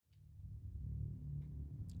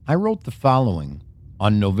I wrote the following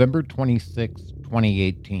on November 26,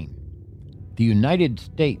 2018. The United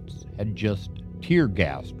States had just tear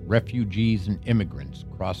gassed refugees and immigrants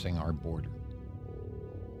crossing our border.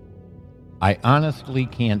 I honestly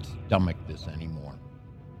can't stomach this anymore.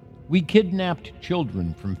 We kidnapped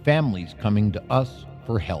children from families coming to us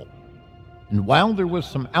for help. And while there was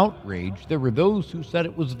some outrage, there were those who said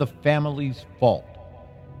it was the family's fault.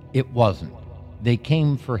 It wasn't. They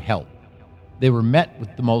came for help. They were met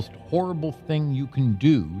with the most horrible thing you can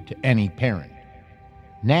do to any parent.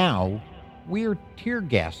 Now, we're tear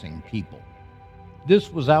gassing people.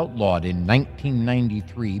 This was outlawed in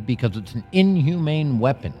 1993 because it's an inhumane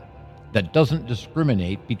weapon that doesn't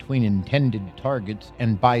discriminate between intended targets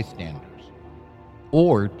and bystanders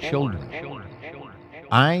or children.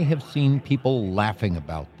 I have seen people laughing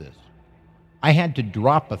about this. I had to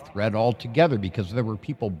drop a thread altogether because there were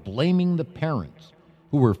people blaming the parents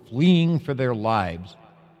who were fleeing for their lives,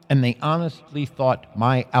 and they honestly thought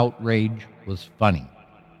my outrage was funny.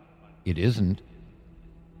 It isn't.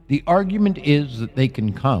 The argument is that they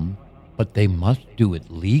can come, but they must do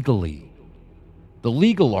it legally. The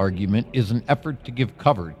legal argument is an effort to give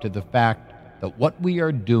cover to the fact that what we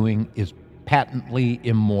are doing is patently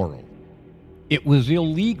immoral. It was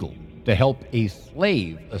illegal to help a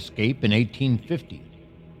slave escape in 1850,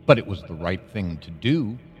 but it was the right thing to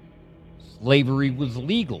do. Slavery was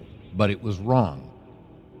legal, but it was wrong.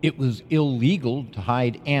 It was illegal to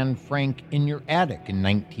hide Anne Frank in your attic in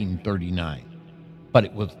 1939, but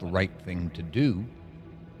it was the right thing to do.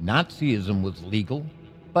 Nazism was legal,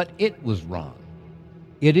 but it was wrong.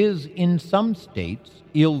 It is, in some states,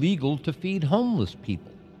 illegal to feed homeless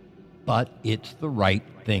people, but it's the right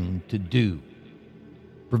thing to do.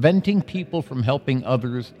 Preventing people from helping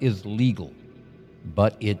others is legal,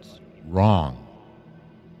 but it's wrong.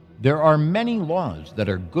 There are many laws that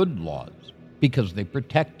are good laws because they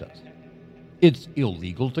protect us. It's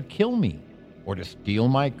illegal to kill me, or to steal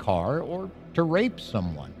my car, or to rape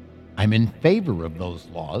someone. I'm in favor of those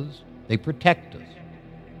laws. They protect us.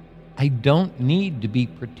 I don't need to be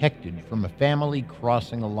protected from a family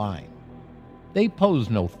crossing a line. They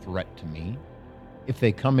pose no threat to me. If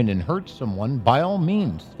they come in and hurt someone, by all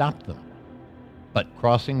means, stop them. But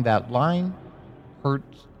crossing that line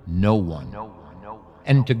hurts no one.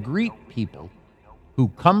 And to greet people who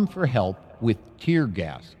come for help with tear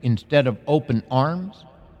gas instead of open arms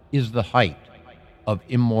is the height of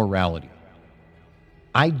immorality.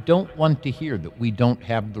 I don't want to hear that we don't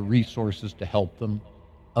have the resources to help them.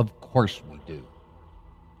 Of course we do.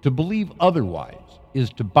 To believe otherwise is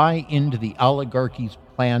to buy into the oligarchy's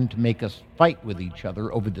plan to make us fight with each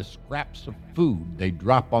other over the scraps of food they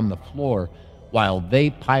drop on the floor while they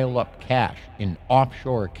pile up cash in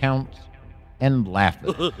offshore accounts and laugh at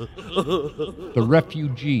us. The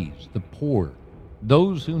refugees, the poor,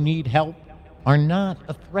 those who need help are not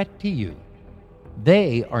a threat to you.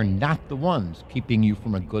 They are not the ones keeping you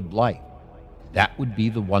from a good life. That would be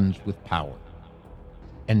the ones with power.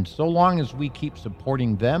 And so long as we keep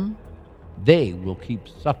supporting them, they will keep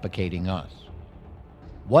suffocating us.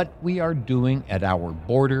 What we are doing at our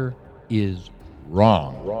border is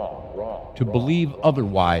wrong. To believe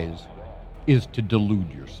otherwise is to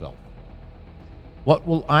delude yourself. What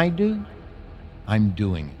will I do? I'm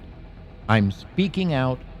doing it. I'm speaking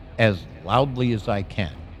out as loudly as I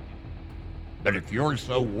can. But if you're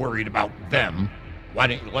so worried about them, why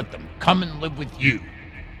don't you let them come and live with you?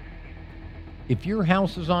 If your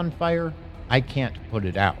house is on fire, I can't put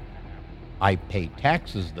it out. I pay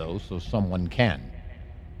taxes, though, so someone can.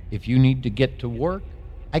 If you need to get to work,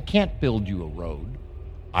 I can't build you a road.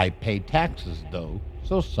 I pay taxes, though,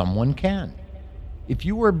 so someone can. If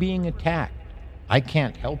you are being attacked, I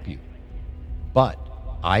can't help you. But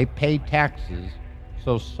I pay taxes,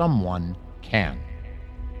 so someone can.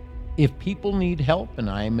 If people need help and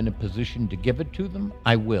I am in a position to give it to them,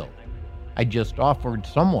 I will. I just offered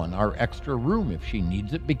someone our extra room if she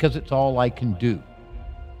needs it because it's all I can do.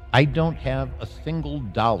 I don't have a single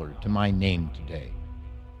dollar to my name today.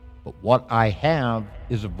 But what I have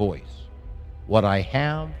is a voice. What I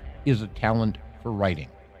have is a talent for writing.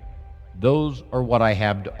 Those are what I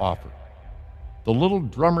have to offer. The little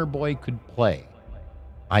drummer boy could play.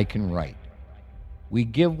 I can write. We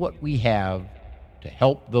give what we have to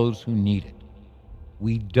help those who need it.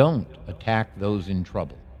 We don't attack those in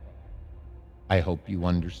trouble. I hope you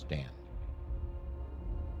understand.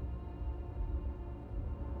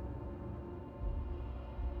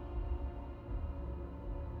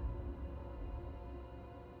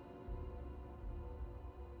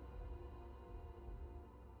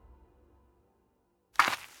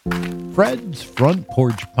 Fred's Front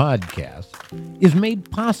Porch Podcast is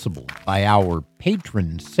made possible by our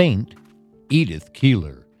patron saint, Edith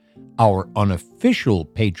Keeler, our unofficial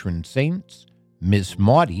patron saints, Miss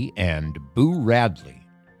Maudie and Boo Radley,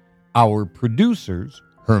 our producers,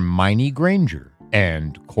 Hermione Granger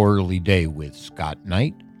and Coralie Day with Scott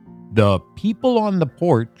Knight, the people on the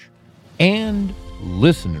porch, and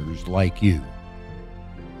listeners like you.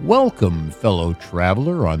 Welcome, fellow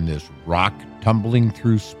traveler, on this rock tumbling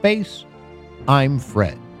through space. I'm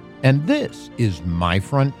Fred, and this is my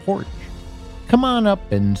front porch. Come on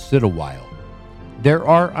up and sit a while. There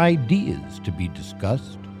are ideas to be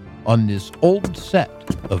discussed on this old set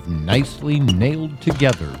of nicely nailed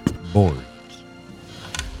together boards.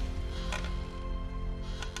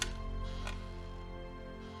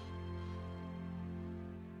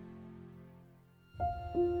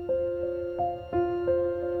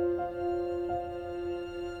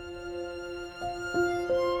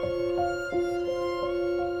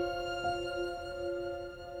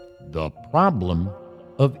 The problem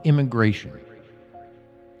of immigration.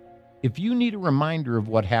 If you need a reminder of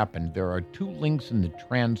what happened, there are two links in the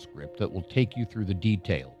transcript that will take you through the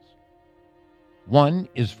details. One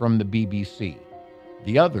is from the BBC.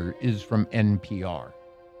 The other is from NPR.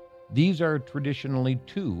 These are traditionally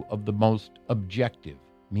two of the most objective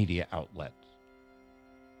media outlets.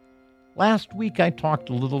 Last week I talked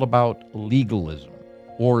a little about legalism,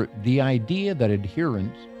 or the idea that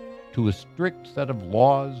adherence to a strict set of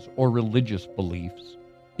laws or religious beliefs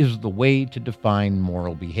is the way to define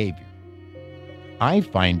moral behavior. I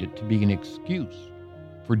find it to be an excuse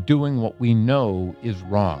for doing what we know is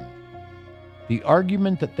wrong. The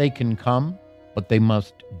argument that they can come, but they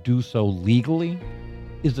must do so legally,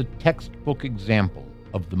 is a textbook example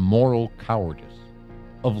of the moral cowardice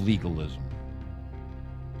of legalism.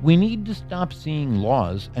 We need to stop seeing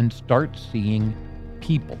laws and start seeing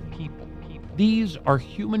people. These are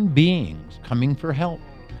human beings coming for help.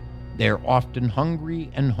 They are often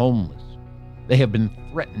hungry and homeless. They have been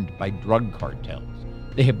threatened by drug cartels.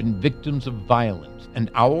 They have been victims of violence,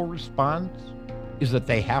 and our response is that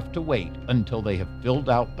they have to wait until they have filled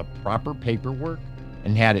out the proper paperwork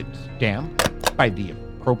and had it stamped by the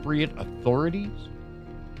appropriate authorities.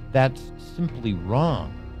 That's simply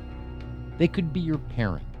wrong. They could be your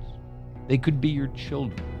parents. They could be your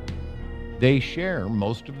children. They share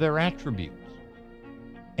most of their attributes.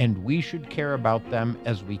 And we should care about them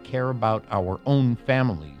as we care about our own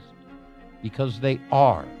families, because they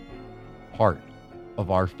are part of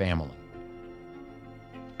our family.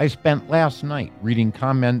 I spent last night reading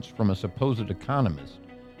comments from a supposed economist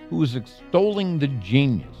who was extolling the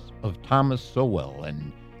genius of Thomas Sowell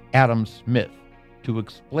and Adam Smith to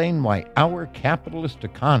explain why our capitalist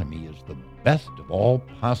economy is the best of all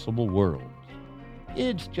possible worlds.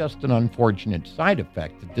 It's just an unfortunate side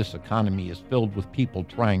effect that this economy is filled with people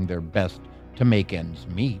trying their best to make ends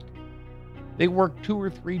meet. They work 2 or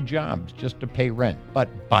 3 jobs just to pay rent,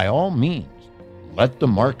 but by all means, let the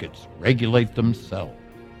markets regulate themselves.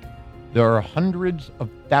 There are hundreds of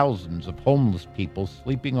thousands of homeless people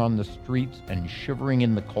sleeping on the streets and shivering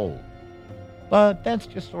in the cold. But that's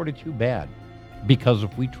just sort of too bad, because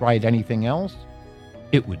if we tried anything else,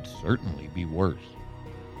 it would certainly be worse.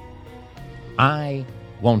 I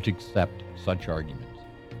won't accept such arguments.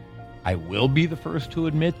 I will be the first to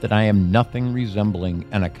admit that I am nothing resembling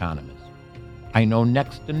an economist. I know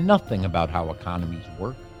next to nothing about how economies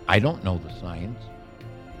work. I don't know the science.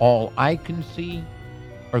 All I can see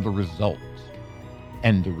are the results.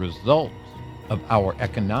 And the results of our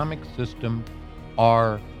economic system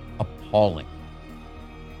are appalling.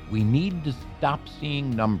 We need to stop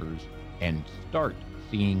seeing numbers and start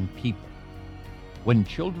seeing people. When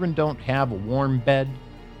children don't have a warm bed,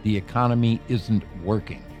 the economy isn't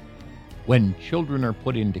working. When children are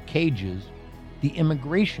put into cages, the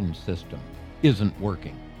immigration system isn't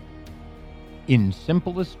working. In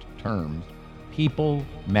simplest terms, people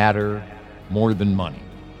matter more than money.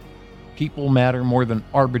 People matter more than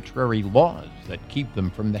arbitrary laws that keep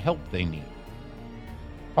them from the help they need.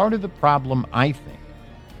 Part of the problem, I think,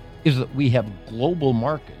 is that we have global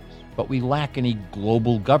markets, but we lack any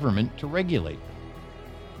global government to regulate them.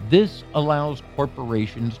 This allows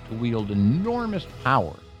corporations to wield enormous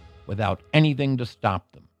power without anything to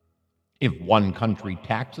stop them. If one country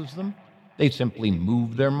taxes them, they simply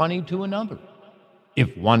move their money to another.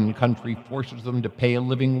 If one country forces them to pay a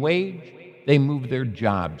living wage, they move their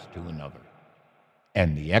jobs to another.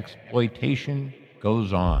 And the exploitation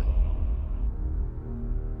goes on.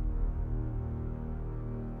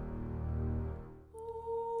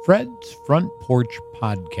 Fred's Front Porch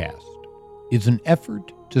Podcast is an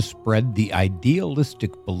effort to spread the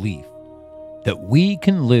idealistic belief that we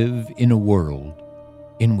can live in a world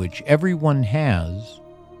in which everyone has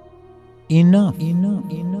enough.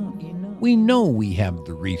 We know we have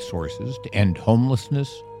the resources to end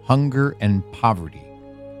homelessness, hunger, and poverty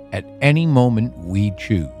at any moment we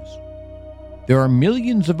choose. There are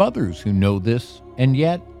millions of others who know this, and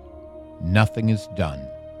yet nothing is done.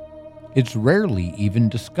 It's rarely even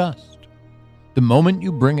discussed. The moment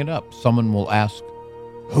you bring it up, someone will ask,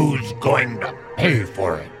 "Who's going to pay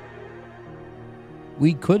for it?"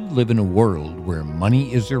 We could live in a world where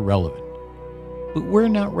money is irrelevant, but we're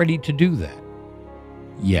not ready to do that.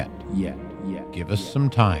 Yet. Give us some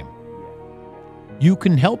time. You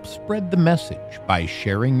can help spread the message by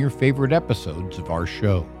sharing your favorite episodes of our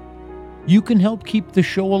show. You can help keep the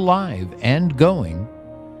show alive and going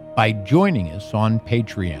by joining us on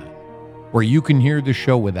Patreon, where you can hear the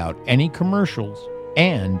show without any commercials,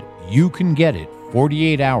 and you can get it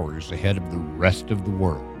 48 hours ahead of the rest of the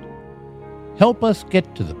world. Help us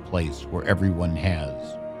get to the place where everyone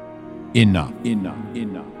has enough.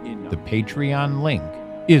 The Patreon link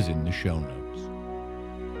is in the show notes.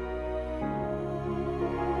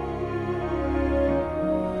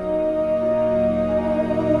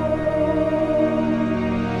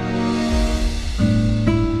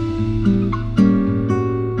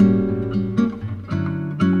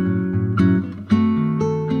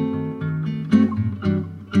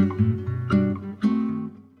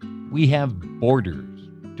 We have borders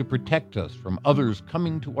to protect us from others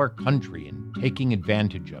coming to our country and taking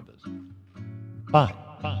advantage of us. But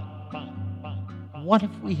what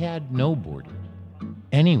if we had no borders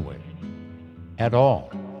anywhere at all?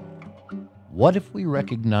 What if we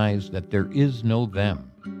recognize that there is no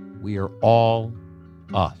them? We are all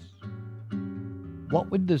us. What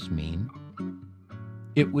would this mean?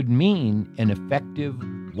 It would mean an effective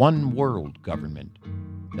one world government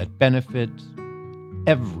that benefits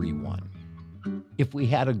everyone. If we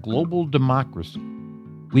had a global democracy,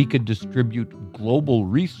 we could distribute global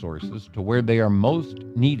resources to where they are most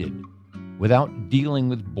needed without dealing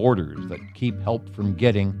with borders that keep help from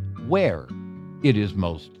getting where it is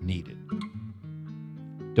most needed.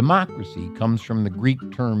 Democracy comes from the Greek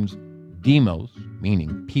terms demos,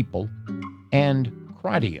 meaning people, and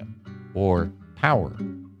kratia, or power.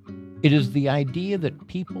 It is the idea that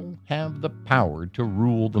people have the power to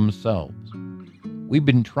rule themselves. We've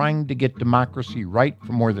been trying to get democracy right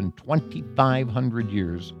for more than 2,500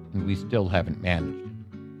 years, and we still haven't managed it.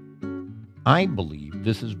 I believe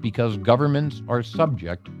this is because governments are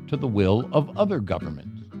subject to the will of other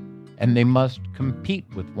governments, and they must compete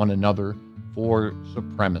with one another for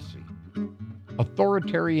supremacy.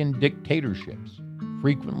 Authoritarian dictatorships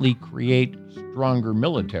frequently create stronger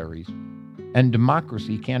militaries, and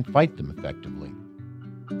democracy can't fight them effectively.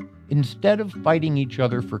 Instead of fighting each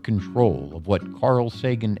other for control of what Carl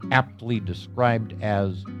Sagan aptly described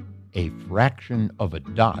as a fraction of a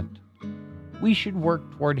dot, we should work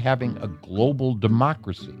toward having a global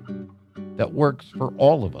democracy that works for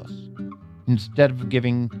all of us, instead of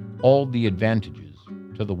giving all the advantages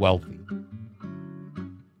to the wealthy.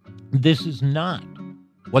 This is not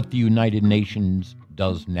what the United Nations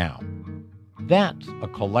does now. That's a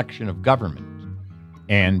collection of governments,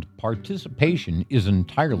 and participation is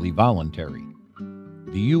entirely voluntary.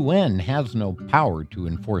 The UN has no power to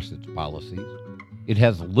enforce its policies. It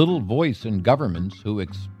has little voice in governments who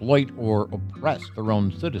exploit or oppress their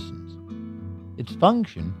own citizens. Its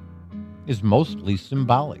function is mostly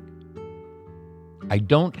symbolic. I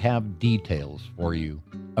don't have details for you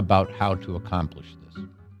about how to accomplish this.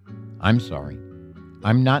 I'm sorry.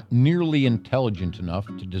 I'm not nearly intelligent enough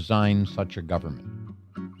to design such a government.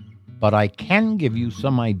 But I can give you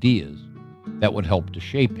some ideas that would help to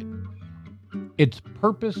shape it. Its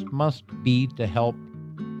purpose must be to help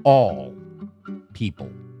all people.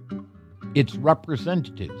 Its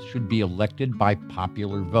representatives should be elected by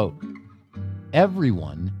popular vote.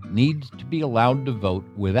 Everyone needs to be allowed to vote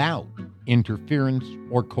without interference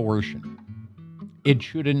or coercion. It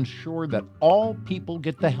should ensure that all people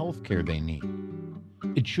get the health care they need.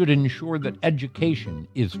 It should ensure that education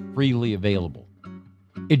is freely available.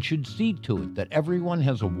 It should see to it that everyone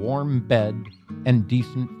has a warm bed and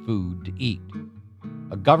decent food to eat.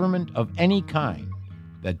 A government of any kind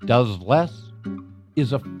that does less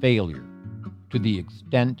is a failure to the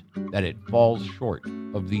extent that it falls short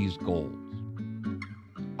of these goals.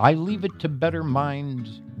 I leave it to better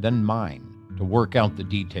minds than mine to work out the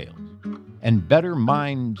details, and better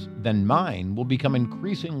minds than mine will become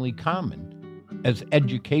increasingly common as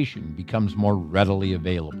education becomes more readily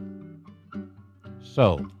available.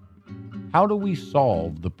 So, how do we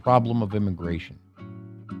solve the problem of immigration?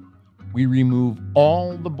 We remove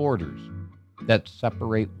all the borders that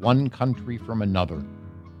separate one country from another,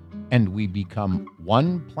 and we become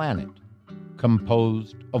one planet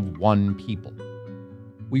composed of one people.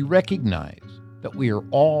 We recognize that we are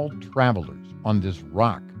all travelers on this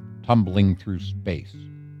rock tumbling through space.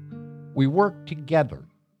 We work together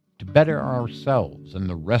to better ourselves and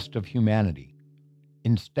the rest of humanity,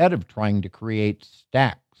 instead of trying to create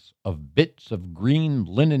stacks of bits of green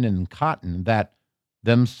linen and cotton that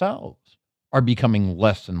themselves are becoming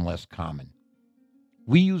less and less common.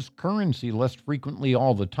 We use currency less frequently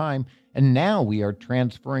all the time, and now we are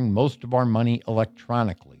transferring most of our money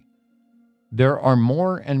electronically. There are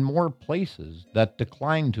more and more places that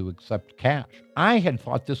decline to accept cash. I had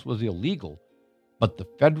thought this was illegal, but the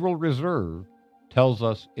Federal Reserve tells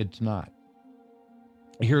us it's not.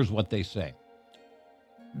 Here's what they say.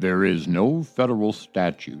 There is no federal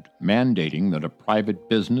statute mandating that a private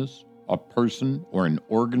business, a person, or an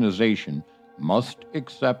organization must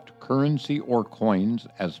accept currency or coins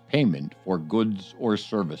as payment for goods or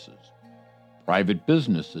services. Private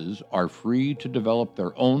businesses are free to develop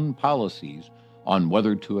their own policies on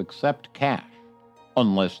whether to accept cash,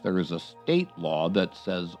 unless there is a state law that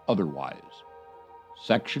says otherwise.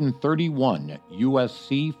 Section 31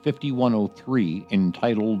 U.S.C. 5103,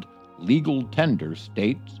 entitled Legal Tender,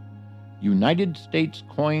 states, United States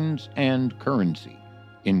coins and currency,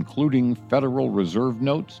 including Federal Reserve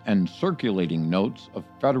notes and circulating notes of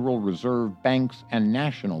Federal Reserve banks and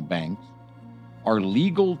national banks, are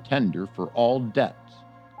legal tender for all debts,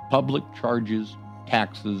 public charges,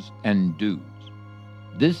 taxes, and dues.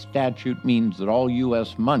 This statute means that all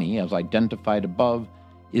U.S. money, as identified above,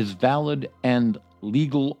 is valid and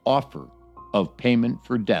legal offer of payment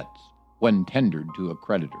for debts when tendered to a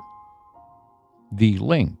creditor. The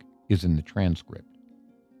link is in the transcript.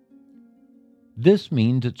 This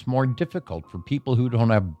means it's more difficult for people who don't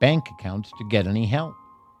have bank accounts to get any help.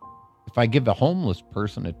 If I give a homeless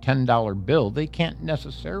person a $10 bill, they can't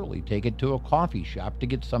necessarily take it to a coffee shop to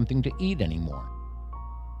get something to eat anymore.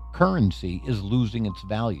 Currency is losing its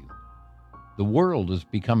value. The world is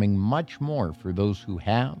becoming much more for those who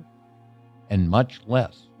have, and much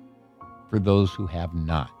less for those who have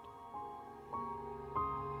not.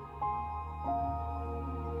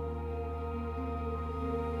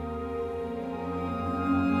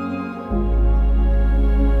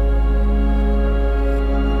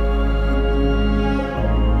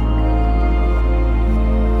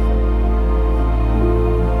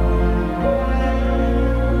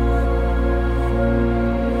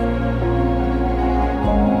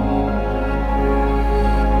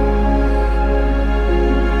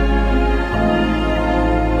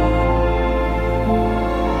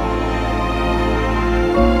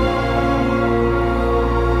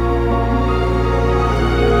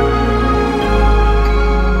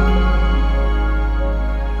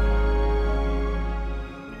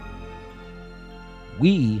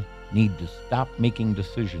 We need to stop making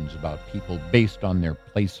decisions about people based on their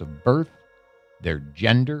place of birth, their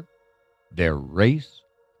gender, their race,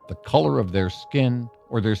 the color of their skin,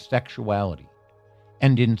 or their sexuality.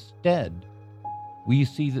 And instead, we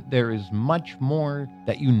see that there is much more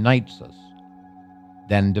that unites us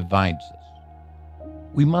than divides us.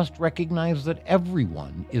 We must recognize that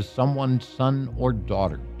everyone is someone's son or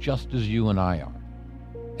daughter, just as you and I are,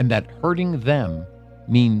 and that hurting them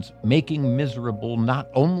means making miserable not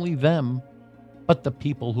only them, but the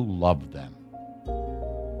people who love them.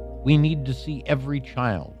 We need to see every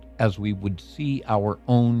child as we would see our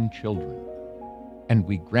own children, and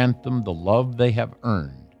we grant them the love they have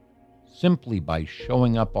earned simply by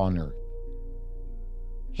showing up on earth.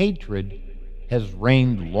 Hatred has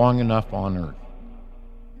reigned long enough on earth.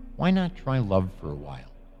 Why not try love for a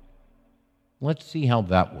while? Let's see how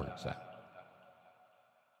that works out.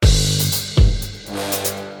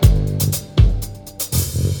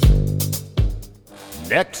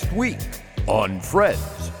 Next week on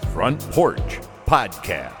Fred's Front Porch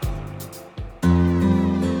Podcast.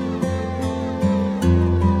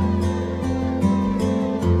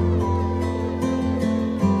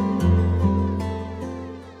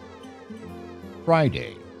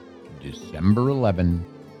 Friday, December 11,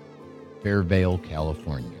 Fairvale,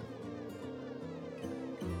 California.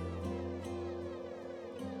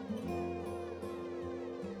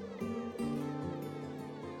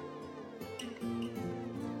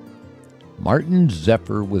 Martin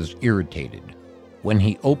Zephyr was irritated when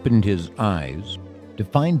he opened his eyes to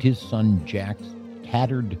find his son Jack's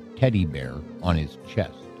tattered teddy bear on his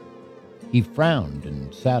chest. He frowned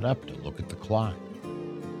and sat up to look at the clock.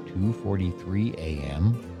 2:43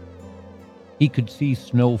 a.m. He could see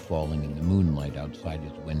snow falling in the moonlight outside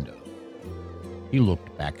his window. He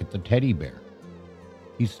looked back at the teddy bear.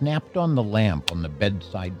 He snapped on the lamp on the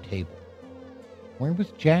bedside table. Where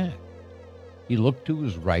was Jack? He looked to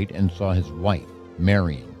his right and saw his wife,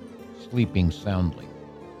 Marion, sleeping soundly.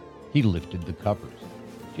 He lifted the covers.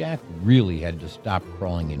 Jack really had to stop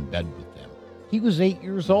crawling in bed with them. He was 8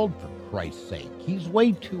 years old, for Christ's sake. He's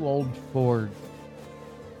way too old for...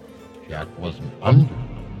 Jack wasn't under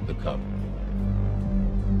the cover.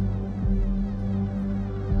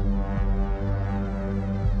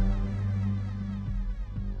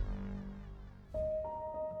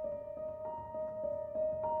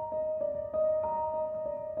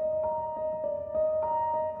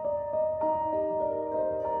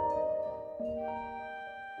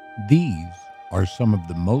 These are some of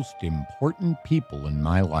the most important people in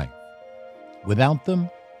my life. Without them,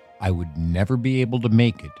 I would never be able to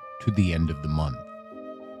make it to the end of the month.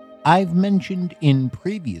 I've mentioned in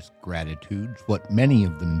previous gratitudes what many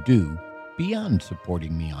of them do beyond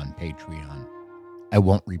supporting me on Patreon. I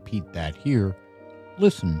won't repeat that here.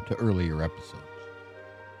 Listen to earlier episodes.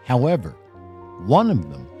 However, one of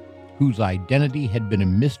them, whose identity had been a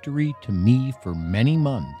mystery to me for many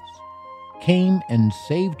months, came and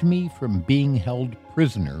saved me from being held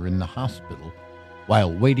prisoner in the hospital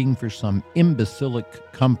while waiting for some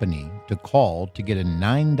imbecilic company to call to get a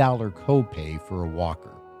 $9 copay for a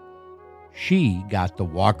walker. She got the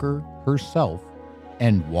walker herself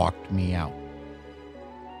and walked me out.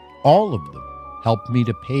 All of them helped me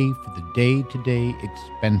to pay for the day-to-day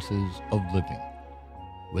expenses of living.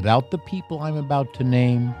 Without the people I'm about to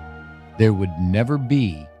name, there would never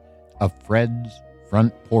be a Fred's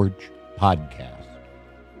Front Porch podcast.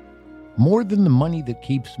 More than the money that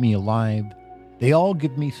keeps me alive, they all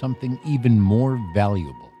give me something even more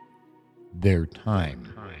valuable: their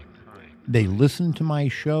time. They listen to my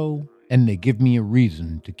show, and they give me a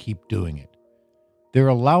reason to keep doing it. They're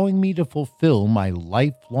allowing me to fulfill my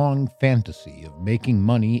lifelong fantasy of making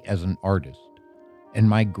money as an artist, and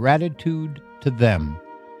my gratitude to them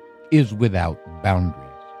is without boundaries.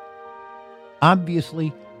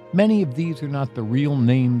 Obviously, many of these are not the real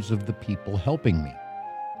names of the people helping me.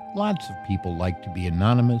 Lots of people like to be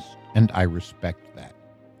anonymous, and I respect that.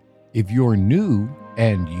 If you're new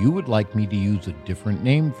and you would like me to use a different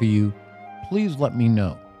name for you, please let me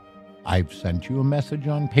know. I've sent you a message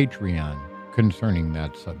on Patreon concerning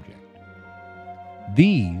that subject.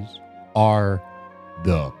 These are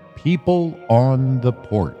the people on the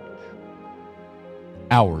porch.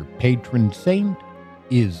 Our patron saint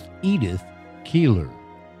is Edith Keeler.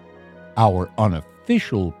 Our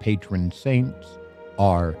unofficial patron saints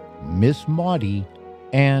are Miss Maudie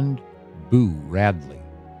and Boo Radley.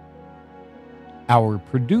 Our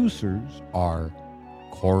producers are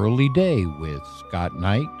Coralie Day with Scott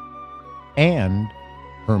Knight and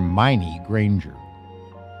Hermione Granger.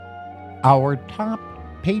 Our top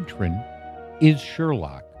patron is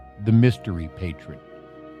Sherlock, the mystery patron.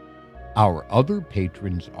 Our other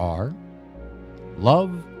patrons are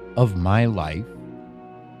Love of My Life,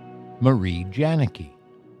 Marie Janicki,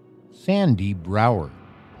 Sandy Brower,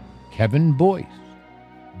 Kevin Boyce,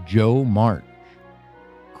 Joe March.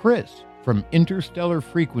 Chris from Interstellar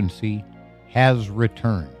Frequency has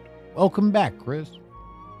returned. Welcome back, Chris.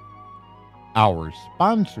 Our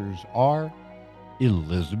sponsors are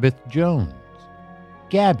Elizabeth Jones,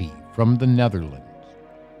 Gabby from the Netherlands,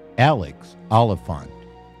 Alex Oliphant,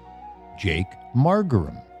 Jake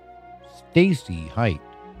Margaram, Stacy Height,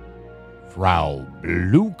 Frau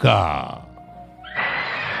Bluka,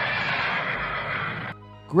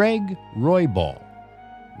 Greg Roybal,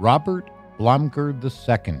 Robert Blomker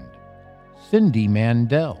II, Cindy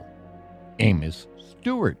Mandel, Amos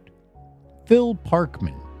Stewart, Phil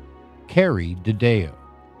Parkman, Carrie DeDeo,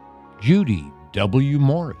 Judy W.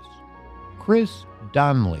 Morris, Chris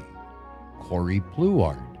Donnelly, Corey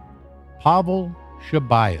Pluard, Pavel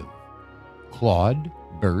Shabayev, Claude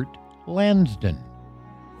Burt Lansden,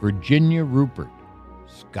 Virginia Rupert,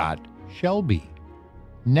 Scott Shelby,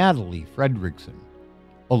 Natalie Fredrickson,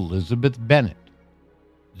 Elizabeth Bennett,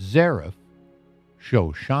 Zareth,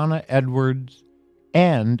 Shoshana Edwards,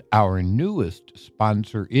 and our newest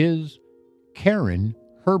sponsor is Karen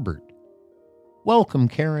Herbert. Welcome,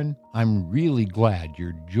 Karen. I'm really glad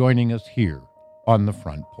you're joining us here on the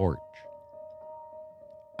front porch.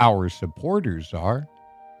 Our supporters are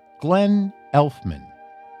Glenn Elfman,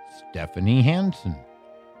 Stephanie Hansen,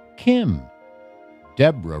 Kim,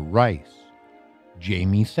 Deborah Rice,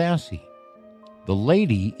 Jamie Sassy, The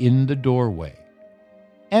Lady in the Doorway,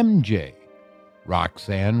 MJ,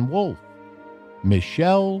 Roxanne Wolf,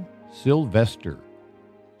 Michelle Sylvester,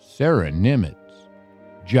 Sarah Nimitz,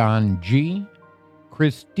 John G.,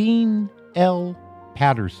 Christine L.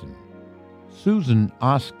 Patterson, Susan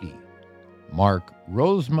Oskey, Mark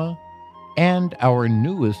Rosma, and our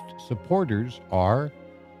newest supporters are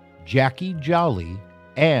Jackie Jolly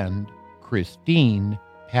and Christine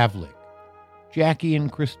Pavlik. Jackie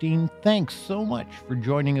and Christine, thanks so much for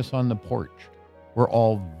joining us on the porch. We're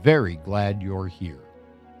all very glad you're here.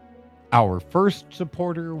 Our first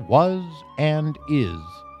supporter was and is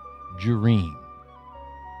Jareen.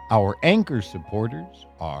 Our anchor supporters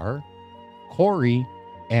are Corey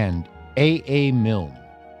and A.A. Milne.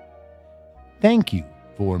 Thank you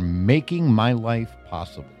for making my life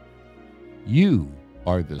possible. You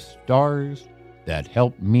are the stars that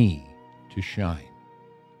help me to shine.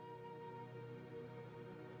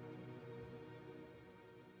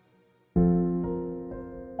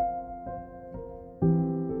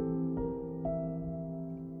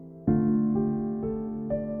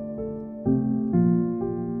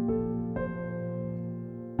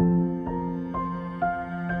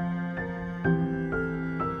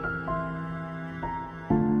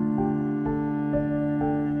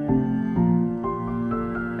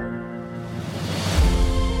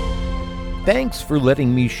 Thanks for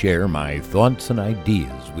letting me share my thoughts and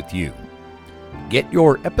ideas with you. Get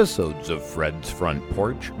your episodes of Fred's Front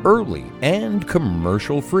Porch early and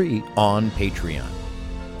commercial-free on Patreon.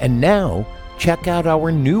 And now, check out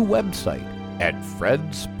our new website at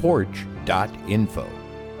fredsporch.info.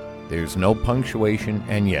 There's no punctuation,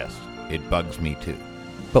 and yes, it bugs me too.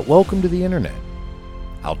 But welcome to the internet.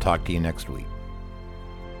 I'll talk to you next week.